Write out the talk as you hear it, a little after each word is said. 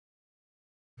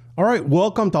All right,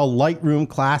 welcome to Lightroom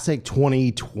Classic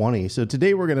 2020. So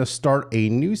today we're going to start a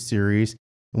new series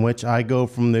in which I go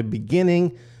from the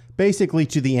beginning basically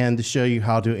to the end to show you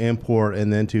how to import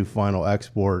and then to final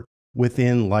export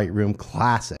within Lightroom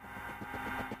Classic.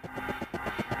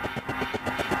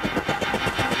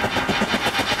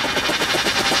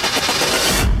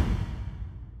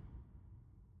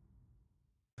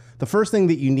 The first thing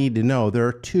that you need to know, there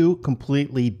are two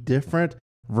completely different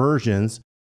versions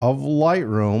of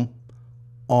Lightroom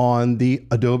on the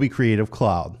Adobe Creative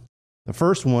Cloud. The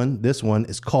first one, this one,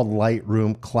 is called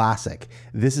Lightroom Classic.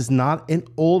 This is not an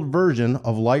old version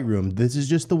of Lightroom. This is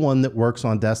just the one that works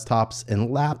on desktops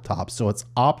and laptops, so it's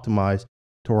optimized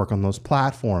to work on those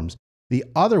platforms. The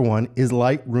other one is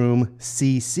Lightroom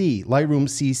CC. Lightroom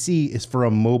CC is for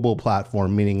a mobile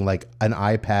platform, meaning like an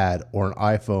iPad or an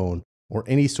iPhone or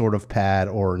any sort of pad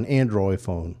or an Android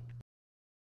phone.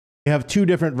 We have two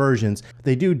different versions.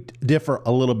 They do differ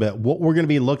a little bit. What we're going to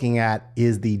be looking at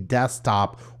is the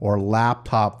desktop or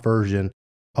laptop version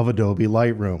of Adobe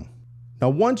Lightroom. Now,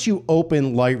 once you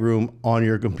open Lightroom on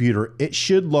your computer, it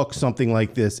should look something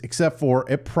like this, except for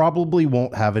it probably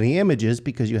won't have any images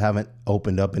because you haven't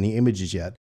opened up any images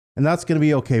yet. And that's going to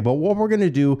be okay. But what we're going to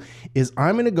do is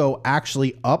I'm going to go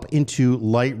actually up into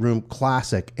Lightroom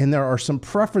Classic. And there are some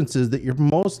preferences that you're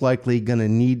most likely going to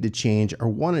need to change or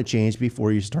want to change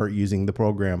before you start using the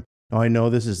program. Now, I know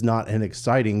this is not an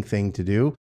exciting thing to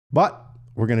do, but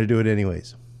we're going to do it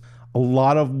anyways. A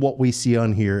lot of what we see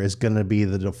on here is going to be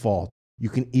the default. You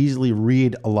can easily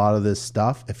read a lot of this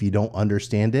stuff. If you don't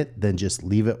understand it, then just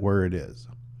leave it where it is.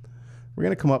 We're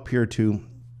going to come up here to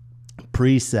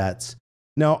presets.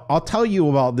 Now, I'll tell you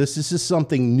about this. This is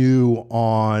something new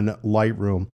on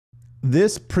Lightroom.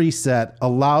 This preset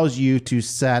allows you to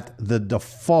set the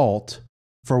default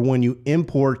for when you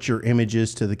import your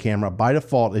images to the camera. By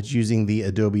default, it's using the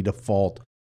Adobe default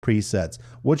presets,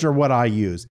 which are what I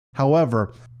use.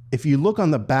 However, if you look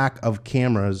on the back of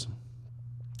cameras,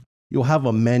 you'll have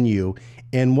a menu,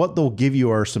 and what they'll give you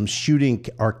are some shooting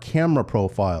or camera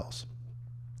profiles.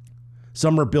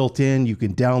 Some are built in, you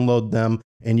can download them,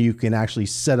 and you can actually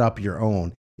set up your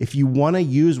own. If you want to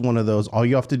use one of those, all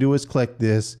you have to do is click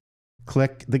this,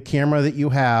 click the camera that you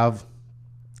have,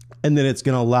 and then it's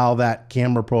going to allow that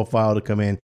camera profile to come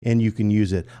in and you can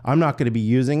use it. I'm not going to be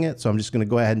using it, so I'm just going to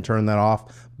go ahead and turn that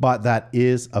off, but that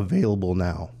is available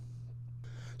now.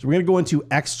 So we're going to go into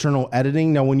external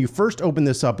editing. Now, when you first open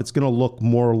this up, it's going to look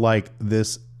more like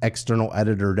this external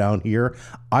editor down here.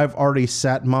 I've already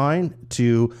set mine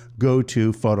to go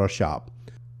to Photoshop.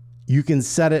 You can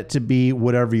set it to be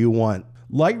whatever you want.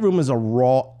 Lightroom is a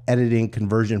raw editing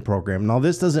conversion program. Now,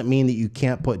 this doesn't mean that you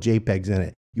can't put JPEGs in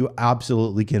it. You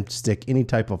absolutely can stick any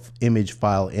type of image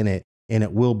file in it and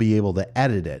it will be able to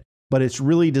edit it. But it's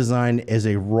really designed as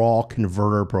a raw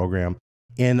converter program.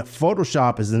 And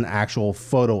Photoshop is an actual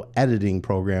photo editing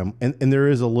program. And there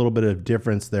is a little bit of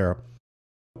difference there.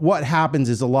 What happens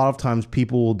is a lot of times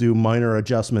people will do minor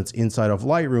adjustments inside of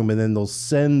Lightroom and then they'll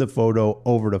send the photo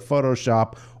over to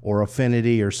Photoshop or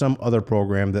Affinity or some other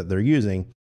program that they're using.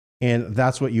 And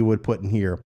that's what you would put in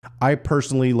here. I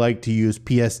personally like to use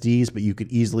PSDs, but you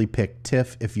could easily pick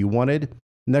TIFF if you wanted.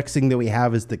 Next thing that we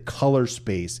have is the color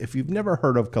space. If you've never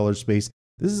heard of color space,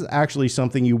 this is actually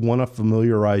something you want to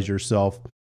familiarize yourself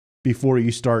before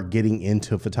you start getting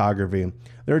into photography.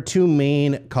 There are two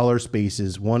main color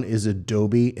spaces. One is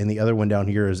Adobe and the other one down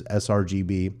here is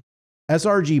sRGB.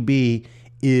 sRGB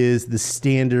is the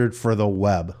standard for the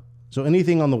web. So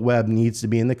anything on the web needs to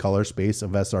be in the color space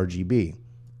of sRGB.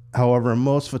 However,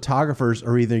 most photographers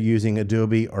are either using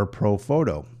Adobe or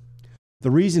ProPhoto.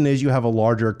 The reason is you have a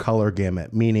larger color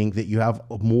gamut, meaning that you have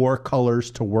more colors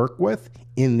to work with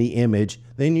in the image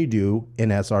than you do in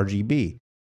sRGB.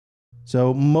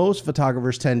 So most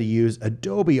photographers tend to use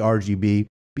Adobe RGB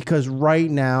because right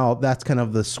now that's kind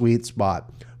of the sweet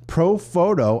spot.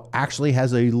 ProPhoto actually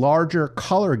has a larger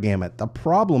color gamut. The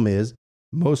problem is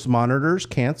most monitors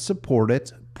can't support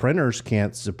it, printers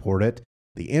can't support it,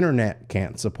 the internet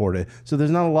can't support it. So there's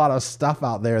not a lot of stuff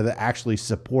out there that actually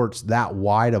supports that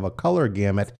wide of a color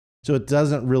gamut. So it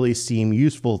doesn't really seem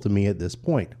useful to me at this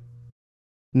point.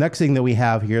 Next thing that we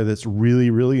have here that's really,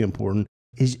 really important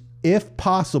is, if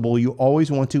possible, you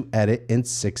always want to edit in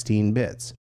 16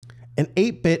 bits. An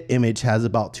 8-bit image has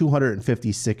about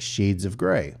 256 shades of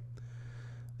gray.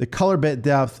 The color bit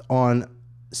depth on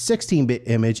 16-bit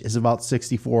image is about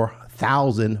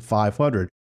 64,500.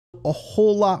 A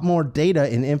whole lot more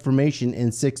data and information in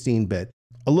 16-bit.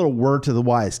 A little word to the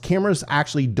wise, cameras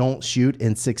actually don't shoot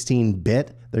in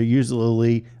 16-bit. They're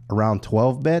usually around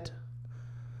 12-bit.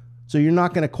 So you're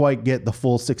not going to quite get the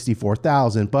full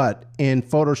 64,000, but in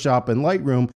Photoshop and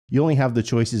Lightroom, You only have the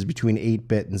choices between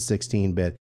 8-bit and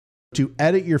 16-bit. To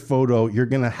edit your photo, you're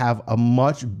going to have a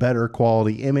much better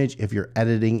quality image if you're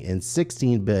editing in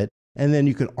 16-bit, and then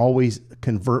you can always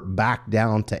convert back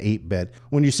down to 8-bit.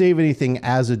 When you save anything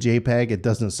as a JPEG, it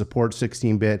doesn't support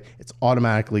 16-bit. It's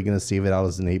automatically going to save it out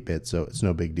as an 8-bit, so it's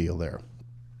no big deal there.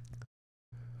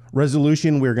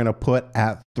 Resolution, we're going to put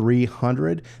at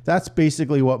 300. That's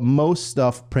basically what most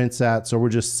stuff prints at, so we'll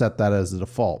just set that as the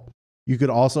default. You could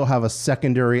also have a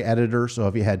secondary editor, so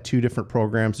if you had two different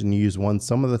programs and you use one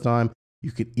some of the time,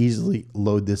 you could easily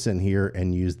load this in here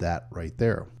and use that right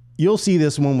there. You'll see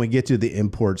this when we get to the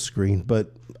import screen,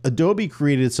 but Adobe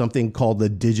created something called the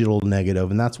digital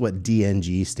negative, and that's what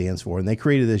DNG stands for. And they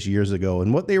created this years ago.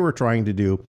 And what they were trying to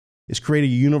do is create a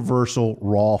universal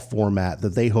RAW format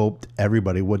that they hoped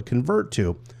everybody would convert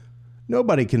to.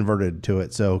 Nobody converted to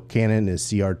it. So Canon is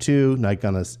CR2,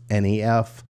 Nikon is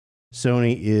NEF,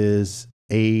 Sony is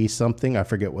A something. I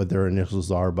forget what their initials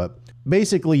are, but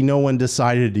basically no one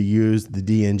decided to use the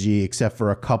DNG except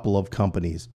for a couple of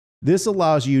companies. This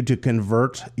allows you to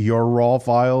convert your RAW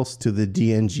files to the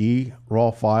DNG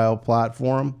RAW file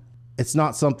platform. It's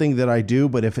not something that I do,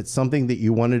 but if it's something that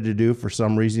you wanted to do for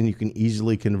some reason, you can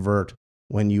easily convert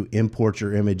when you import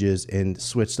your images and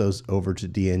switch those over to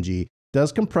DNG. It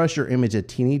does compress your image a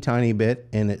teeny tiny bit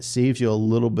and it saves you a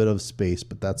little bit of space,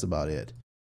 but that's about it.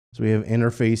 So we have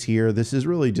interface here. This is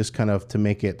really just kind of to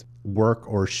make it work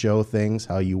or show things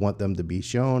how you want them to be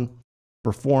shown.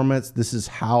 Performance, this is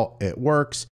how it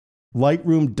works.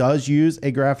 Lightroom does use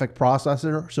a graphic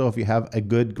processor. So if you have a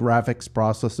good graphics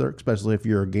processor, especially if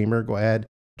you're a gamer, go ahead,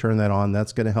 turn that on.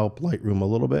 That's going to help Lightroom a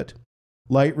little bit.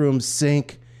 Lightroom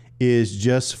Sync is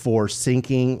just for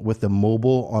syncing with the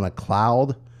mobile on a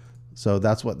cloud. So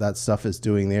that's what that stuff is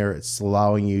doing there. It's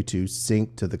allowing you to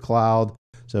sync to the cloud.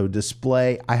 So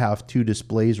display, I have two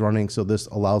displays running. So this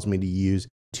allows me to use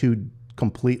two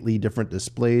completely different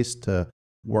displays to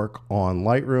work on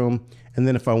Lightroom. And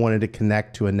then if I wanted to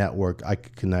connect to a network, I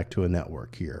could connect to a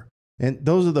network here. And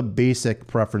those are the basic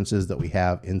preferences that we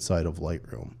have inside of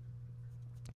Lightroom.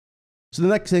 So the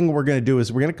next thing we're going to do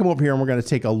is we're going to come up here and we're going to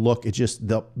take a look at just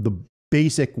the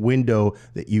basic window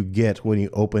that you get when you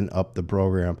open up the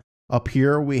program. Up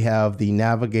here, we have the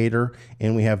Navigator,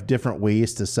 and we have different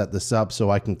ways to set this up. So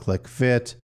I can click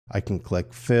Fit, I can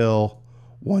click Fill,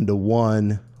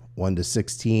 1:1,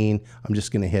 1:16. I'm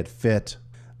just going to hit Fit.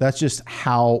 That's just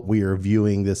how we are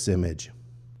viewing this image.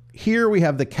 Here we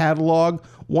have the catalog.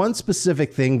 One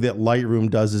specific thing that Lightroom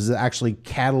does is it actually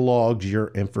catalogs your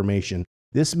information.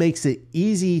 This makes it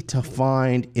easy to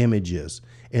find images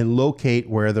and locate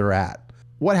where they're at.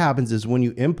 What happens is when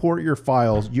you import your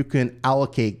files, you can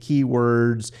allocate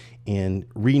keywords and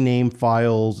rename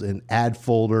files and add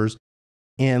folders.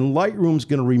 And Lightroom's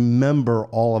going to remember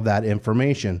all of that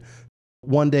information.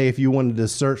 One day, if you wanted to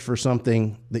search for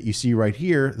something that you see right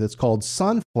here that's called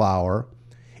sunflower,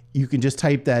 you can just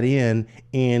type that in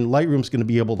and Lightroom's going to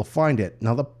be able to find it.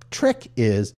 Now, the trick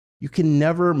is you can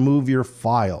never move your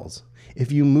files.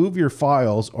 If you move your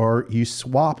files or you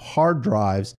swap hard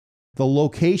drives, the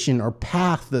location or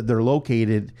path that they're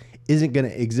located isn't going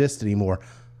to exist anymore.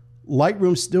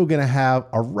 Lightroom's still going to have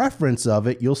a reference of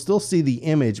it. You'll still see the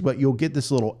image, but you'll get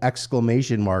this little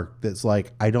exclamation mark that's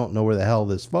like, I don't know where the hell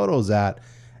this photo's at.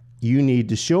 You need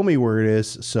to show me where it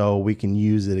is so we can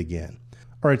use it again.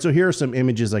 All right, so here are some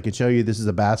images I can show you. This is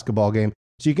a basketball game.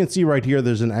 So you can see right here,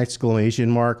 there's an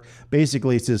exclamation mark.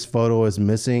 Basically, it says photo is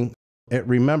missing. It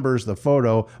remembers the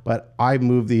photo, but I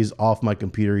moved these off my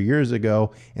computer years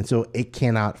ago, and so it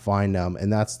cannot find them,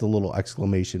 and that's the little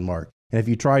exclamation mark. And if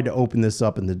you tried to open this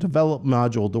up in the develop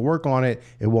module to work on it,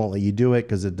 it won't let you do it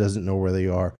because it doesn't know where they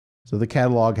are. So the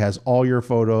catalog has all your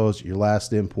photos, your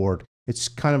last import. It's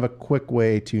kind of a quick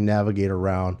way to navigate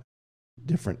around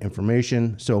different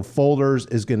information. So folders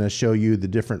is going to show you the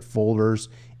different folders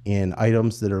and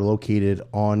items that are located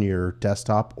on your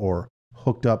desktop or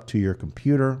hooked up to your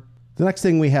computer. The next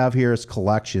thing we have here is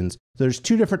collections. There's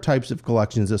two different types of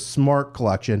collections. A smart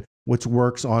collection, which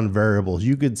works on variables.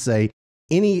 You could say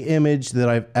any image that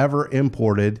I've ever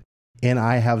imported and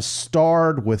I have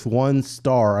starred with 1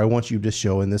 star, I want you to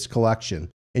show in this collection.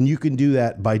 And you can do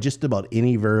that by just about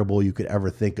any variable you could ever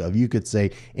think of. You could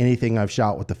say anything I've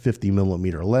shot with a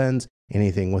 50mm lens,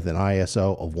 anything with an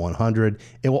ISO of 100.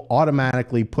 It will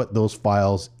automatically put those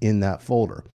files in that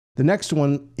folder. The next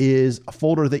one is a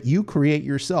folder that you create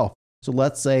yourself. So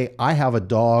let's say I have a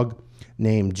dog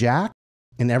named Jack,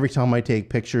 and every time I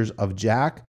take pictures of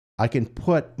Jack, I can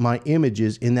put my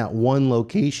images in that one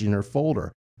location or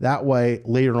folder. That way,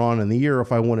 later on in the year,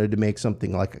 if I wanted to make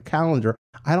something like a calendar,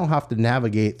 I don't have to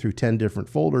navigate through 10 different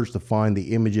folders to find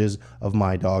the images of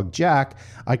my dog Jack.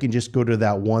 I can just go to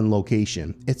that one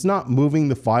location. It's not moving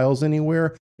the files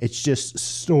anywhere. It's just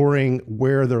storing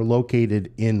where they're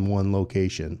located in one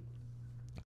location.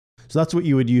 So that's what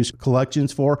you would use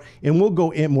collections for. And we'll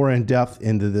go more in depth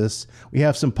into this. We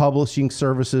have some publishing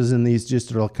services, and these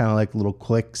just are kind of like little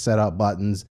quick setup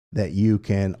buttons that you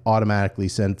can automatically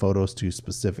send photos to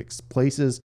specific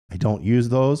places. I don't use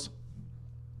those.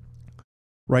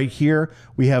 Right here,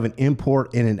 we have an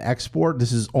import and an export.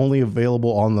 This is only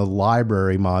available on the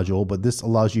library module, but this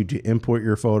allows you to import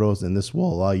your photos, and this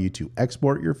will allow you to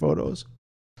export your photos.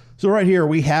 So right here,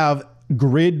 we have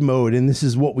grid mode, and this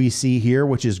is what we see here,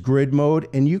 which is grid mode.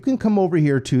 And you can come over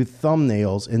here to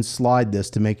thumbnails and slide this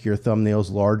to make your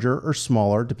thumbnails larger or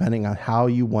smaller, depending on how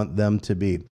you want them to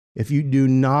be. If you do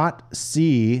not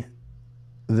see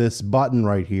this button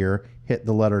right here, hit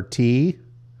the letter T.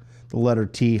 The letter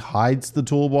T hides the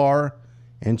toolbar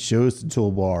and shows the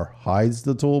toolbar, hides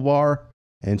the toolbar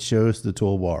and shows the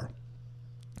toolbar.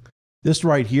 This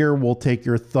right here will take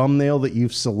your thumbnail that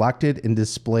you've selected and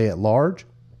display it large.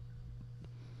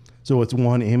 So it's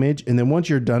one image. And then once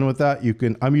you're done with that, you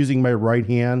can, I'm using my right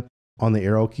hand on the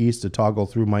arrow keys to toggle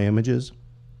through my images.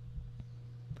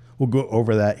 We'll go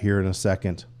over that here in a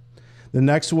second. The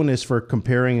next one is for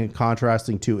comparing and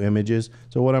contrasting two images.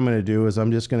 So what I'm going to do is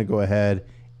I'm just going to go ahead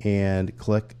and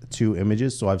click two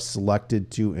images. So I've selected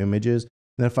two images.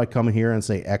 Then if I come here and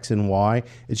say X and Y,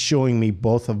 it's showing me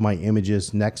both of my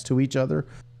images next to each other.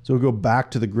 So we'll go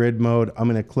back to the grid mode. I'm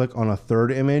going to click on a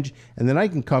third image, and then I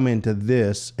can come into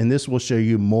this, and this will show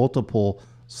you multiple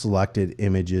selected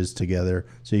images together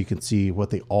so you can see what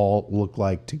they all look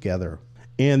like together.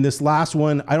 And this last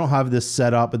one, I don't have this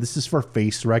set up, but this is for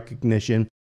face recognition.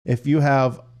 If you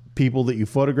have people that you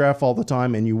photograph all the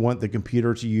time and you want the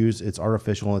computer to use its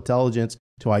artificial intelligence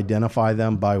to identify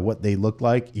them by what they look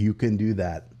like, you can do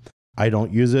that. I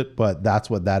don't use it, but that's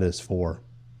what that is for.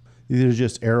 These are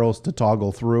just arrows to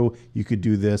toggle through. You could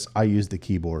do this. I use the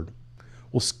keyboard.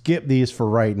 We'll skip these for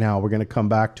right now. We're going to come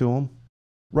back to them.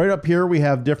 Right up here, we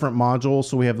have different modules.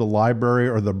 So we have the library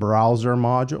or the browser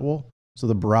module. So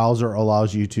the browser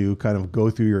allows you to kind of go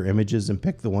through your images and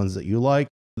pick the ones that you like.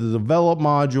 The develop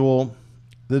module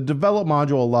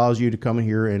allows you to come in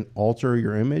here and alter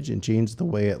your image and change the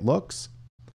way it looks.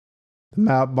 The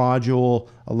map module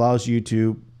allows you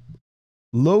to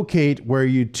locate where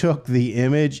you took the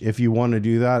image if you want to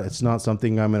do that. It's not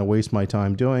something I'm going to waste my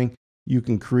time doing. You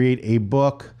can create a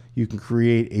book, you can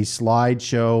create a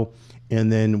slideshow,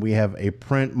 and then we have a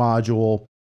print module.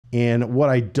 And what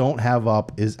I don't have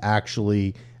up is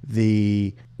actually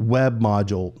the web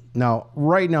module. Now,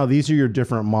 right now, these are your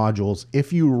different modules.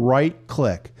 If you right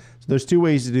click, so there's two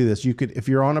ways to do this. You could, if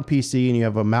you're on a PC and you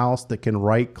have a mouse that can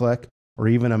right click, or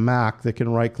even a Mac that can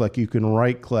right click, you can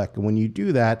right click. And when you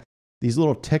do that, these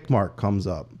little tick mark comes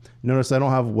up. Notice I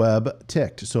don't have web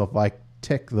ticked. So if I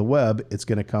tick the web, it's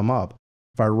going to come up.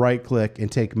 If I right click and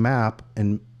take map,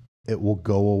 and it will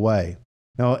go away.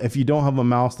 Now, if you don't have a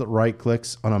mouse that right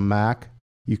clicks on a Mac,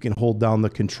 you can hold down the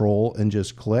control and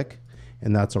just click,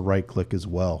 and that's a right click as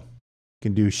well. You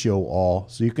can do show all.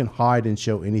 So you can hide and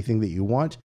show anything that you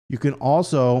want. You can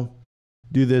also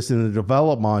do this in the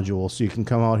develop module. So you can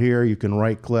come out here, you can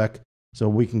right click. So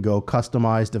we can go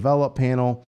customize develop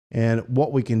panel. And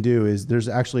what we can do is there's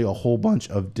actually a whole bunch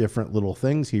of different little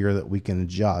things here that we can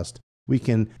adjust. We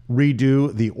can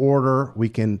redo the order. We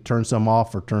can turn some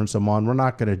off or turn some on. We're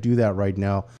not going to do that right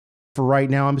now. For right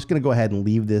now, I'm just going to go ahead and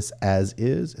leave this as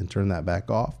is and turn that back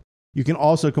off. You can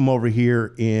also come over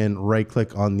here and right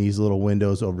click on these little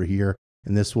windows over here,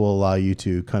 and this will allow you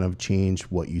to kind of change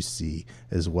what you see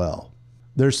as well.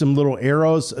 There's some little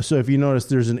arrows. So if you notice,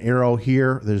 there's an arrow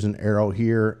here, there's an arrow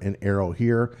here, an arrow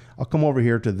here. I'll come over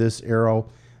here to this arrow.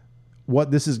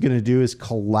 What this is going to do is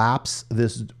collapse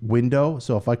this window.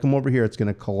 So if I come over here, it's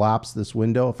going to collapse this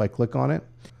window. If I click on it,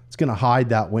 it's going to hide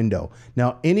that window.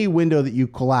 Now, any window that you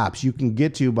collapse, you can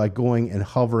get to by going and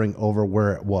hovering over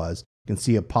where it was. You can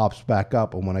see it pops back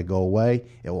up, and when I go away,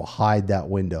 it will hide that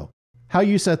window. How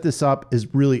you set this up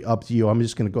is really up to you. I'm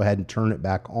just going to go ahead and turn it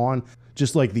back on.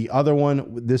 Just like the other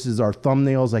one, this is our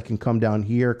thumbnails. I can come down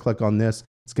here, click on this.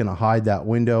 It's going to hide that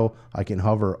window. I can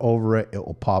hover over it. It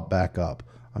will pop back up.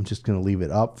 I'm just going to leave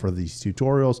it up for these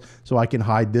tutorials. So I can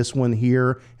hide this one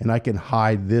here, and I can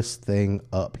hide this thing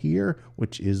up here,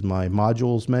 which is my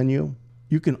modules menu.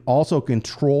 You can also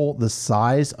control the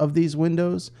size of these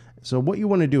windows. So what you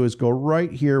want to do is go right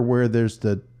here where there's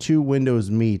the two windows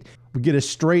meet. We get a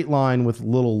straight line with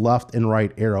little left and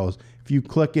right arrows. If If you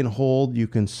click and hold, you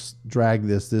can drag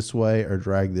this way or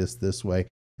drag this way.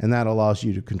 And that allows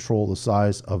you to control the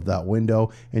size of that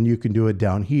window. And you can do it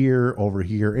down here, over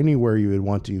here, anywhere you would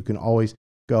want to. You can always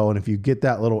go. And if you get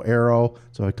that little arrow,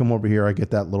 so I come over here, I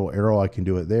get that little arrow, I can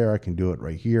do it there. I can do it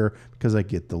right here because I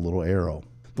get the little arrow.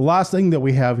 The last thing that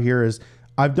we have here is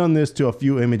I've done this to a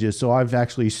few images. So I've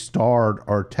actually starred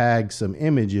or tagged some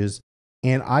images,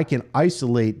 and I can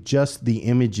isolate just the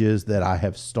images that I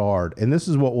have starred. And this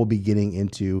is what we'll be getting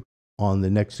into on the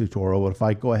next tutorial. But if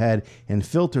I go ahead and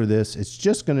filter this, it's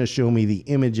just going to show me the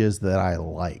images that I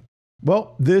like.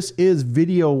 Well, this is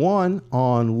video 1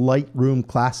 on Lightroom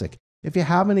Classic. If you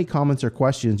have any comments or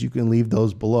questions, you can leave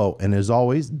those below. And as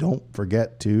always, don't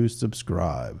forget to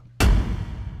subscribe.